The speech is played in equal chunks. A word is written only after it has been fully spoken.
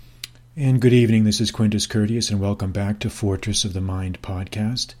And good evening, this is Quintus Curtius, and welcome back to Fortress of the Mind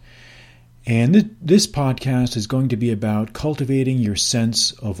podcast. And this podcast is going to be about cultivating your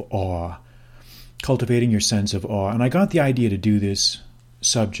sense of awe. Cultivating your sense of awe. And I got the idea to do this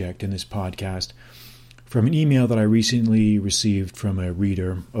subject in this podcast from an email that I recently received from a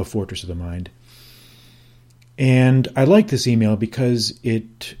reader of Fortress of the Mind. And I like this email because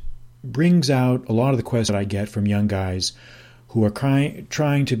it brings out a lot of the questions that I get from young guys who are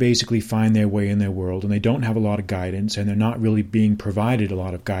trying to basically find their way in their world, and they don't have a lot of guidance, and they're not really being provided a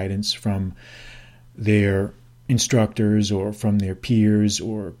lot of guidance from their instructors or from their peers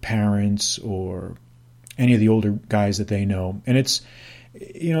or parents or any of the older guys that they know. And it's,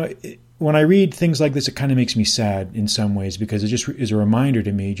 when I read things like this, it kind of makes me sad in some ways, because it just is a reminder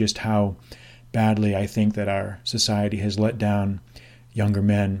to me just how badly I think that our society has let down younger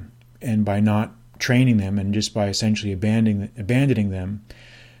men, and by not training them and just by essentially abandoning them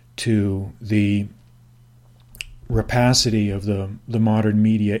to the rapacity of the modern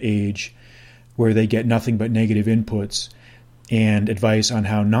media age, where they get nothing but negative inputs and advice on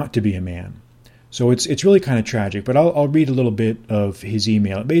how not to be a man. So it's really kind of tragic, but I'll read a little bit of his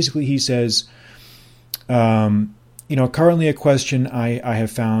email. Basically, he says, currently a question I have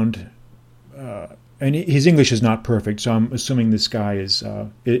found, and his English is not perfect, so I'm assuming this guy is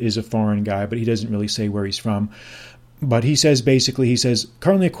a foreign guy, but he doesn't really say where he's from. But he says,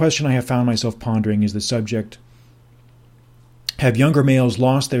 currently a question I have found myself pondering is the subject: have younger males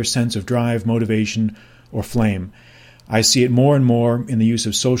lost their sense of drive, motivation, or flame? I see it more and more in the use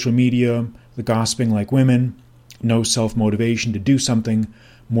of social media, the gossiping like women, no self-motivation to do something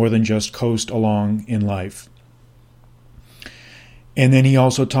more than just coast along in life. And then he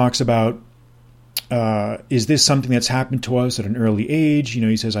also talks about, is this something that's happened to us at an early age?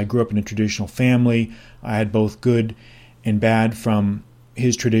 He says, I grew up in a traditional family. I had both good and bad from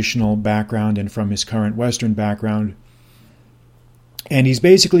his traditional background and from his current Western background. And he's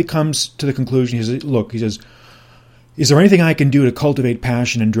basically comes to the conclusion, he says, is there anything I can do to cultivate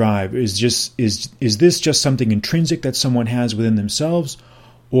passion and drive? Is this just something intrinsic that someone has within themselves?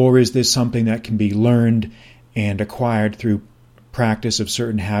 Or is this something that can be learned and acquired through practice of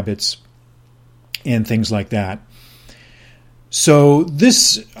certain habits and things like that? So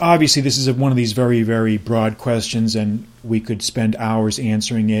this is one of these very, very broad questions, and we could spend hours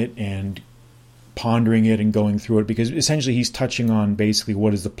answering it and pondering it and going through it, because essentially he's touching on basically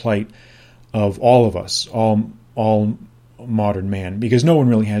what is the plight of all of us, all modern man, because no one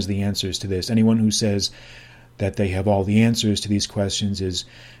really has the answers to this. Anyone who says that they have all the answers to these questions is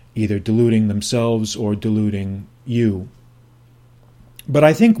either deluding themselves or deluding you. But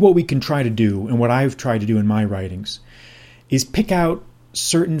I think what we can try to do, and what I've tried to do in my writings, is pick out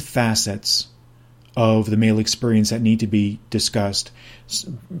certain facets of the male experience that need to be discussed.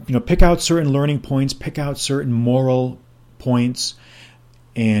 Pick out certain learning points, pick out certain moral points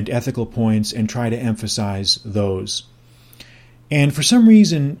and ethical points, and try to emphasize those. And for some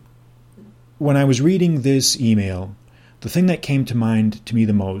reason, when I was reading this email, the thing that came to mind to me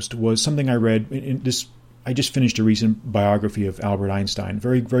the most was something I read in this. I just finished a recent biography of Albert Einstein,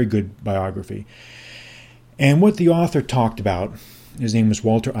 very, very good biography. And what the author talked about, his name was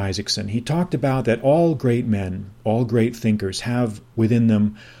Walter Isaacson, he talked about that all great men, all great thinkers have within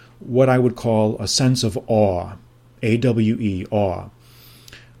them what I would call a sense of awe, A-W-E, awe,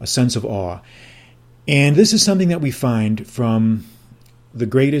 a sense of awe. And this is something that we find from the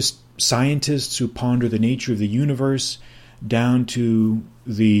greatest scientists who ponder the nature of the universe, down to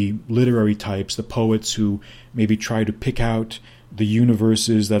the literary types, the poets who maybe try to pick out the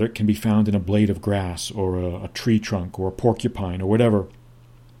universes that can be found in a blade of grass or a tree trunk or a porcupine or whatever,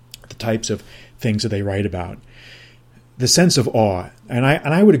 the types of things that they write about. The sense of awe, and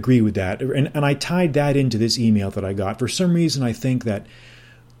I would agree with that, and I tied that into this email that I got. For some reason, I think that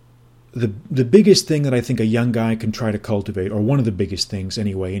the biggest thing that I think a young guy can try to cultivate, or one of the biggest things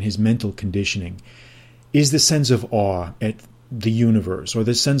anyway, in his mental conditioning, is the sense of awe at the universe, or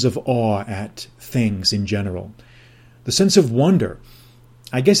the sense of awe at things in general. The sense of wonder.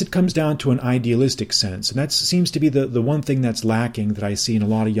 I guess it comes down to an idealistic sense, and that seems to be the one thing that's lacking that I see in a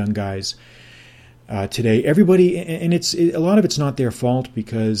lot of young guys today. Everybody, and a lot of it's not their fault,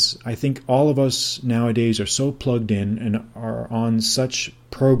 because I think all of us nowadays are so plugged in and are on such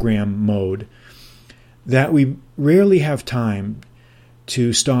program mode that we rarely have time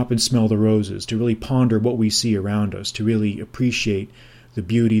to stop and smell the roses, to really ponder what we see around us, to really appreciate the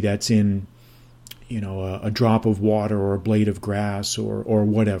beauty that's in, a drop of water or a blade of grass or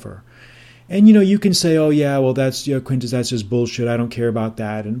whatever. And, you can say, oh, yeah, well, that's, Quintus, that's just bullshit. I don't care about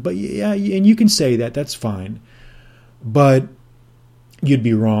that. But yeah, and you can say that. That's fine. But you'd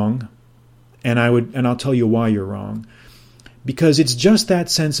be wrong. And I'll tell you why you're wrong. Because it's just that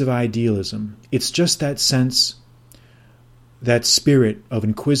sense of idealism. It's just that sense, that spirit of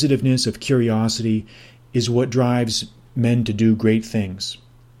inquisitiveness, of curiosity, is what drives men to do great things.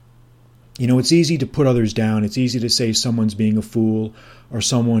 It's easy to put others down. It's easy to say someone's being a fool, or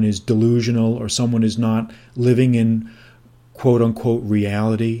someone is delusional, or someone is not living in quote-unquote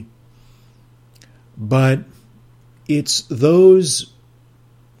reality. But it's those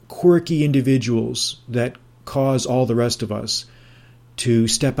quirky individuals that cause all the rest of us to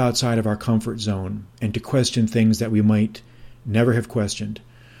step outside of our comfort zone and to question things that we might never have questioned.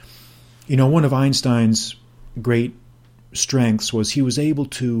 One of Einstein's great strengths was he was able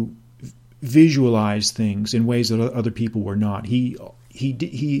to visualize things in ways that other people were not.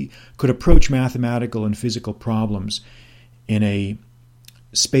 He could approach mathematical and physical problems in a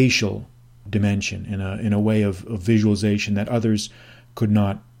spatial dimension, in a way of visualization that others could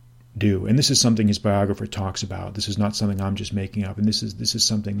not do. And this is something his biographer talks about. This is not something I'm just making up, and this is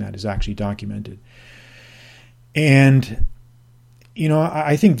something that is actually documented. And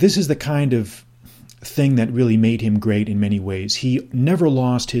I think this is the kind of thing that really made him great in many ways. He never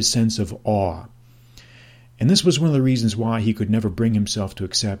lost his sense of awe. And this was one of the reasons why he could never bring himself to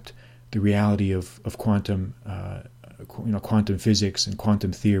accept the reality of quantum physics and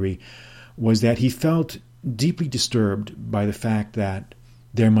quantum theory, was that he felt deeply disturbed by the fact that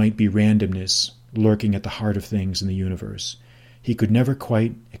there might be randomness lurking at the heart of things in the universe. He could never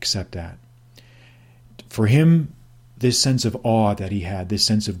quite accept that. For him, this sense of awe that he had, this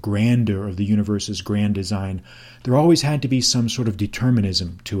sense of grandeur of the universe's grand design, there always had to be some sort of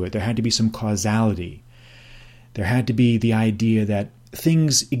determinism to it. There had to be some causality. There had to be the idea that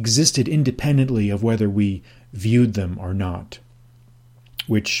things existed independently of whether we viewed them or not,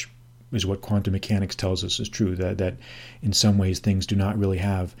 which is what quantum mechanics tells us is true, that in some ways things do not really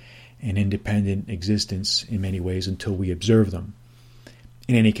have an independent existence in many ways until we observe them.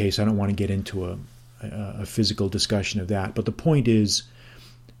 In any case, I don't want to get into a physical discussion of that, but the point is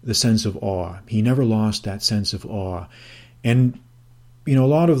the sense of awe. He never lost that sense of awe. And a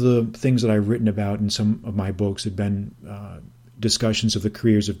lot of the things that I've written about in some of my books have been discussions of the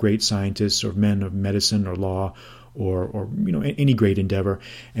careers of great scientists or men of medicine or law or any great endeavor.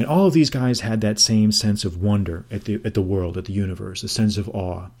 And all of these guys had that same sense of wonder at the world, at the universe, a sense of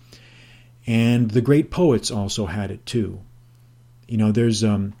awe. And the great poets also had it too.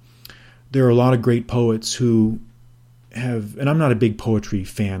 There are a lot of great poets who have, and I'm not a big poetry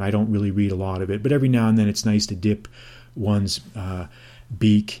fan, I don't really read a lot of it, but every now and then it's nice to dip one's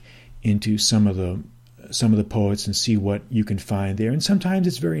beak into some of the poets and see what you can find there. And sometimes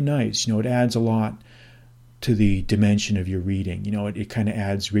it's very nice. It adds a lot to the dimension of your reading. It kind of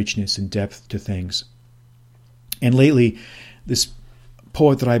adds richness and depth to things. And lately, this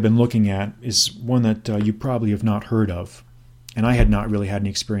poet that I've been looking at is one that you probably have not heard of. And I had not really had any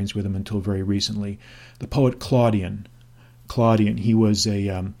experience with him until very recently. The poet Claudian. He was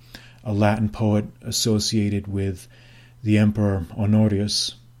a Latin poet associated with the Emperor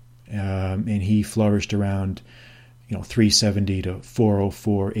Honorius, and he flourished around 370 to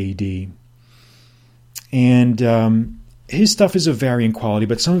 404 AD. And his stuff is of varying quality,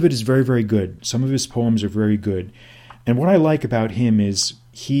 but some of it is very, very good. Some of his poems are very good. And what I like about him is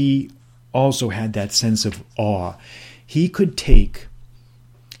he also had that sense of awe. He had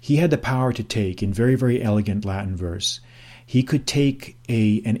the power to take, in very, very elegant Latin verse, he could take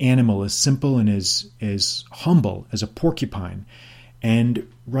an animal as simple and as humble as a porcupine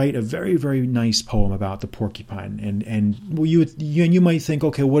and write a very, very nice poem about the porcupine. And you might think,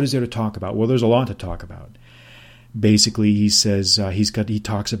 okay, what is there to talk about? Well, there's a lot to talk about. Basically, he says he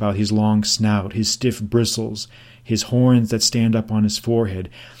talks about his long snout, his stiff bristles, his horns that stand up on his forehead,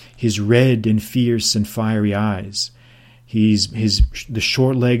 his red and fierce and fiery eyes, the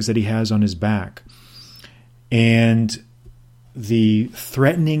short legs that he has on his back, and the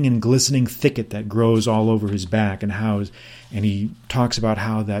threatening and glistening thicket that grows all over his back, and he talks about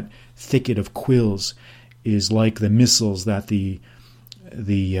how that thicket of quills is like the missiles that the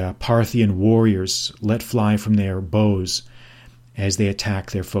Parthian warriors let fly from their bows as they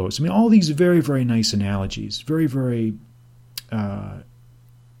attack their foes. I mean, all these very, very nice analogies, very, very,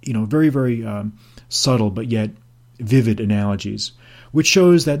 very, very subtle but yet vivid analogies, which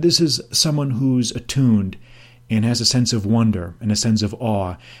shows that this is someone who's attuned and has a sense of wonder and a sense of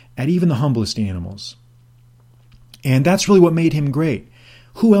awe at even the humblest animals. And that's really what made him great.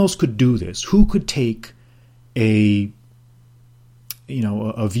 Who else could do this? Who could take a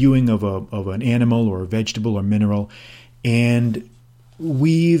viewing of an animal or a vegetable or mineral and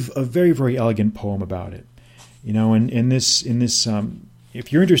weave a very, very elegant poem about it? In this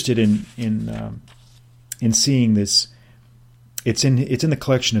if you're interested in seeing this, it's in the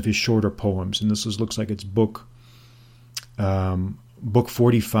collection of his shorter poems, and looks like it's book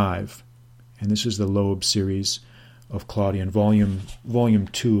 45, and this is the Loeb series of Claudian, volume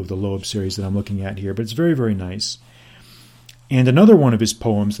 2 of the Loeb series that I'm looking at here. But it's very, very nice. And another one of his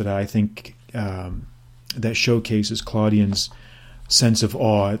poems that I think that showcases Claudian's sense of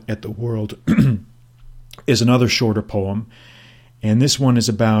awe at the world is another shorter poem, and this one is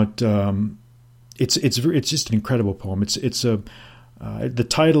about. It's just an incredible poem. The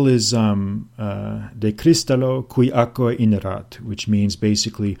title is De Cristallo cui aqua inerat, which means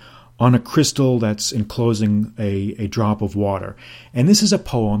basically on a crystal that's enclosing a drop of water. And this is a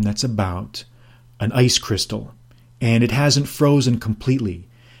poem that's about an ice crystal, and it hasn't frozen completely.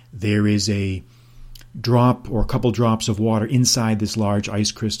 There is a drop or a couple drops of water inside this large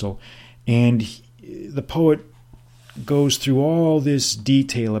ice crystal, and the poet goes through all this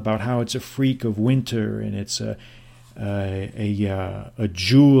detail about how it's a freak of winter, and it's a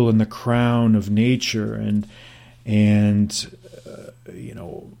jewel in the crown of nature, and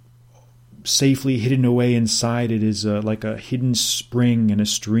safely hidden away inside it is like a hidden spring in a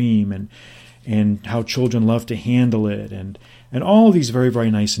stream, and how children love to handle it, and all these very, very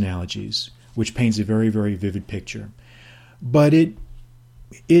nice analogies, which paints a very, very vivid picture. But it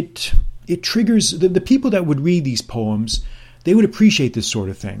triggers the people that would read these poems. They would appreciate this sort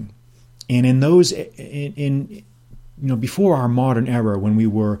of thing, and in before our modern era, when we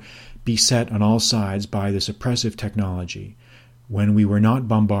were beset on all sides by this oppressive technology, when we were not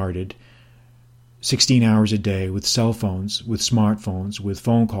bombarded 16 hours a day with cell phones, with smartphones, with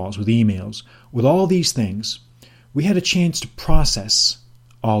phone calls, with emails, with all these things, we had a chance to process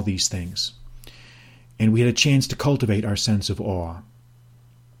all these things, and we had a chance to cultivate our sense of awe,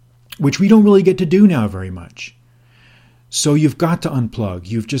 which we don't really get to do now very much. So you've got to unplug.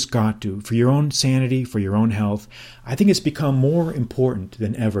 You've just got to. For your own sanity, for your own health, I think it's become more important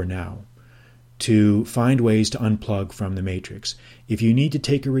than ever now to find ways to unplug from the matrix. If you need to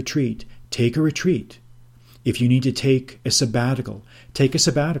take a retreat, take a retreat. If you need to take a sabbatical, take a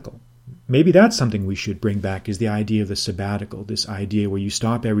sabbatical. Maybe that's something we should bring back, is the idea of the sabbatical, this idea where you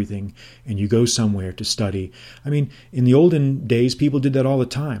stop everything and you go somewhere to study. I mean, in the olden days, people did that all the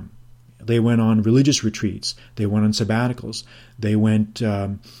time. They went on religious retreats. They went on sabbaticals. They went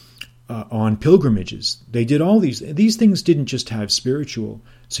on pilgrimages. They did all these. These things didn't just have spiritual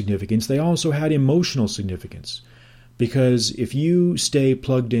significance. They also had emotional significance. Because if you stay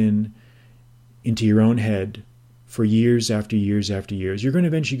plugged into your own head for years after years after years, you're going to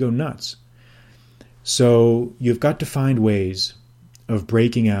eventually go nuts. So you've got to find ways of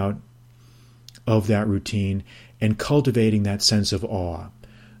breaking out of that routine and cultivating that sense of awe.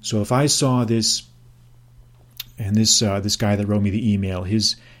 So if I saw this, and this guy that wrote me the email,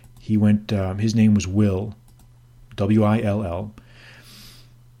 his name was Will, Will.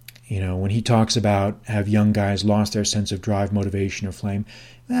 When he talks about have young guys lost their sense of drive, motivation, or flame,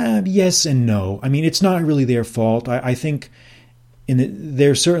 yes and no. I mean, it's not really their fault. I think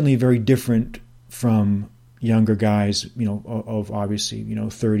they're certainly very different from younger guys, of obviously,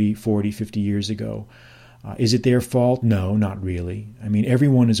 30, 40, 50 years ago. Is it their fault? No, not really. I mean,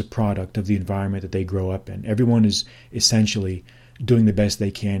 everyone is a product of the environment that they grow up in. Everyone is essentially doing the best they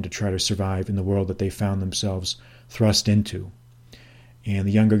can to try to survive in the world that they found themselves thrust into. And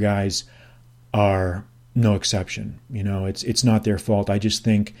the younger guys are no exception. It's not their fault. I just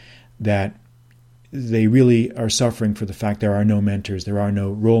think that they really are suffering for the fact there are no mentors, there are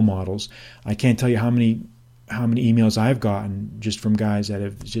no role models. I can't tell you how many emails I've gotten just from guys that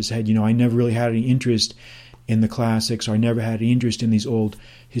have just said, I never really had any interest in the classics, or I never had any interest in these old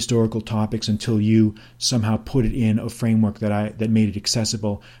historical topics until you somehow put it in a framework that made it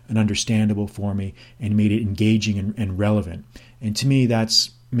accessible and understandable for me and made it engaging and relevant. And to me,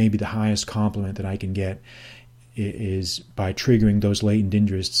 that's maybe the highest compliment that I can get, is by triggering those latent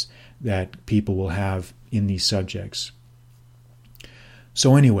interests that people will have in these subjects.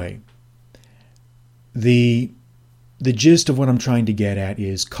 So anyway, the gist of what I'm trying to get at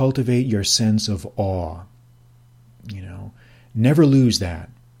is cultivate your sense of awe. Never lose that.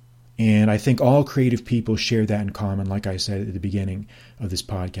 And I think all creative people share that in common, like I said at the beginning of this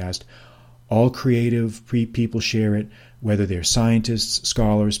podcast. All creative people share it, whether they're scientists,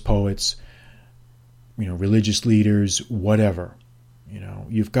 scholars, poets, religious leaders, whatever.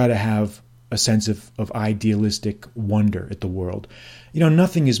 You've got to have a sense of idealistic wonder at the world.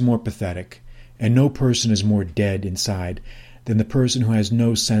 Nothing is more pathetic, and no person is more dead inside than the person who has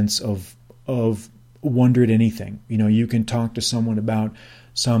no sense of wonder at anything. You can talk to someone about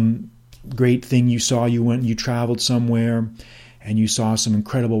some great thing you saw. You went and you traveled somewhere, and you saw some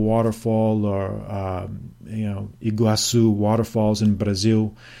incredible waterfall, or Iguazu waterfalls in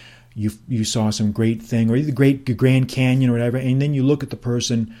Brazil, you saw some great thing, or the Great Grand Canyon or whatever, and then you look at the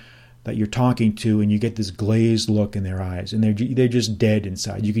person that you're talking to, and you get this glazed look in their eyes, and they're just dead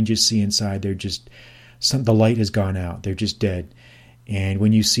inside. You can just see inside the light has gone out. They're just dead. And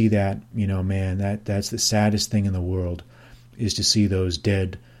when you see that, man, that's the saddest thing in the world, is to see those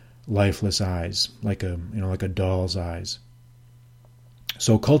dead, lifeless eyes, like a doll's eyes.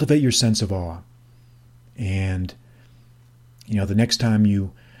 So cultivate your sense of awe, and the next time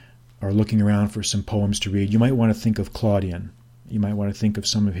you are looking around for some poems to read, you might want to think of Claudian. You might want to think of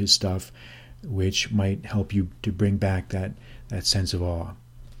some of his stuff, which might help you to bring back that sense of awe.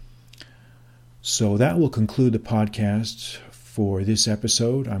 So that will conclude the podcast for this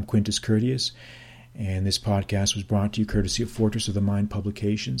episode. I'm Quintus Curtius, and this podcast was brought to you courtesy of Fortress of the Mind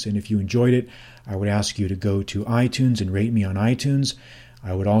Publications. And if you enjoyed it, I would ask you to go to iTunes and rate me on iTunes.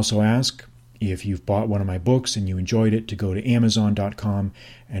 I would also ask, if you've bought one of my books and you enjoyed it, to go to Amazon.com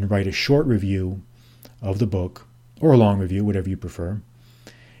and write a short review of the book, or a long review, whatever you prefer.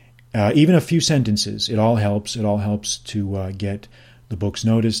 Even a few sentences. It all helps. It all helps to get the books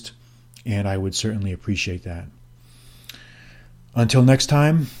noticed, and I would certainly appreciate that. Until next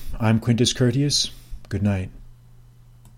time, I'm Quintus Curtius. Good night.